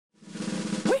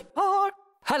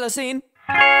Halocene.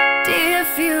 Dear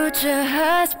future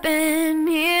husband,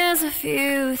 here's a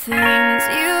few things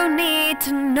you need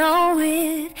to know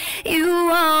if you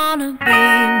wanna be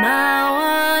my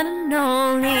one and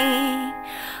only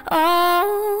all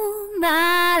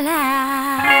my life.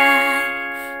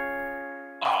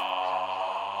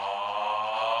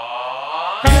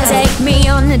 Take me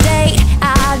on a date,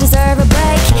 I deserve a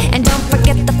break. And don't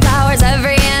forget the flowers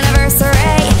every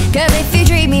anniversary. Cause if you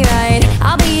treat me right,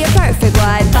 I'll be a perfect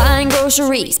wife. Buying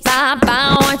groceries, buy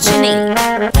what you need.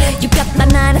 You got the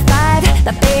 9 to 5,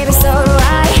 but baby so do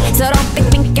I. So don't be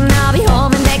thinking I'll be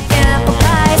home and making apple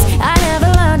pies. I never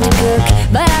learned to cook,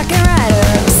 but I can write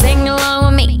her. Sing along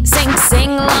with me,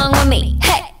 sing along with me.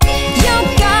 Hey, you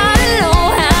gotta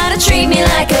know how to treat me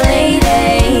like a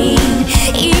lady,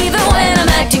 even when I'm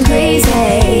acting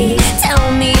crazy.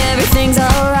 Tell me everything's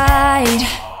alright.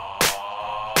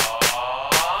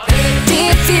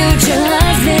 Dear future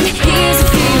husband, here's a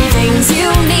few things you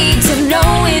need to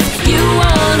know if you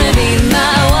wanna be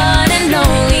my one and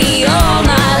only all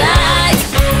my life.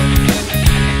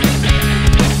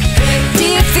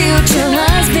 Dear future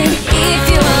husband, if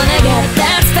you wanna get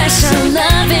that special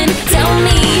loving, tell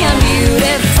me I'm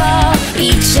beautiful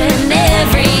each and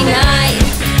every night.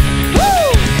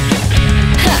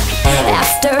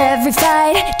 After every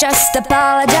fight, just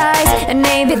apologize, and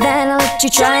maybe then I'll let you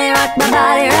try and rock my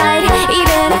body right.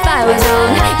 Even if I was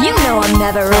wrong, you know I'm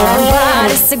never wrong. Why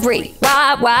disagree?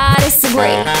 Why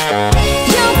disagree?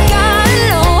 You gotta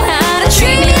know how to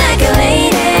treat me like a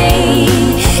lady,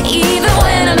 even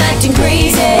when I'm acting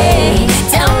crazy.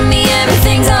 Tell me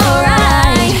everything's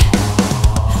alright.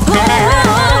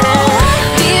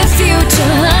 Dear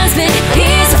future husband,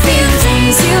 here's a few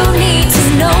things you need to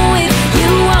know if you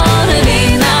wanna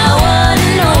be my one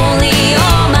and only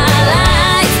all my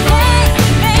life.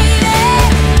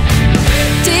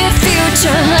 Dear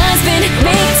future husband,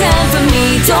 make time for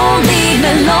me, don't leave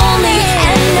me lonely.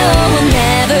 And no, I'll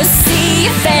never see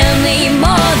your family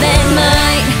more than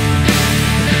mine.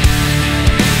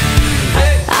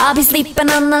 I'll be sleeping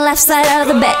on the left side of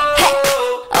the bed. Hey,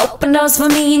 open doors for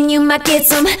me and you might get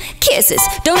some kisses.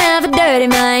 Don't have a dirty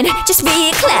mind, just be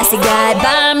a classy guy.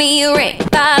 Buy me a ring,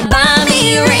 buy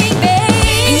me a ring,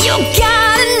 babe. You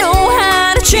gotta know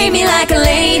how to treat me like a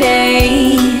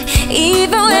lady,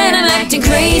 even when I'm acting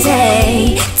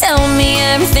crazy. Tell me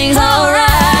everything's alright.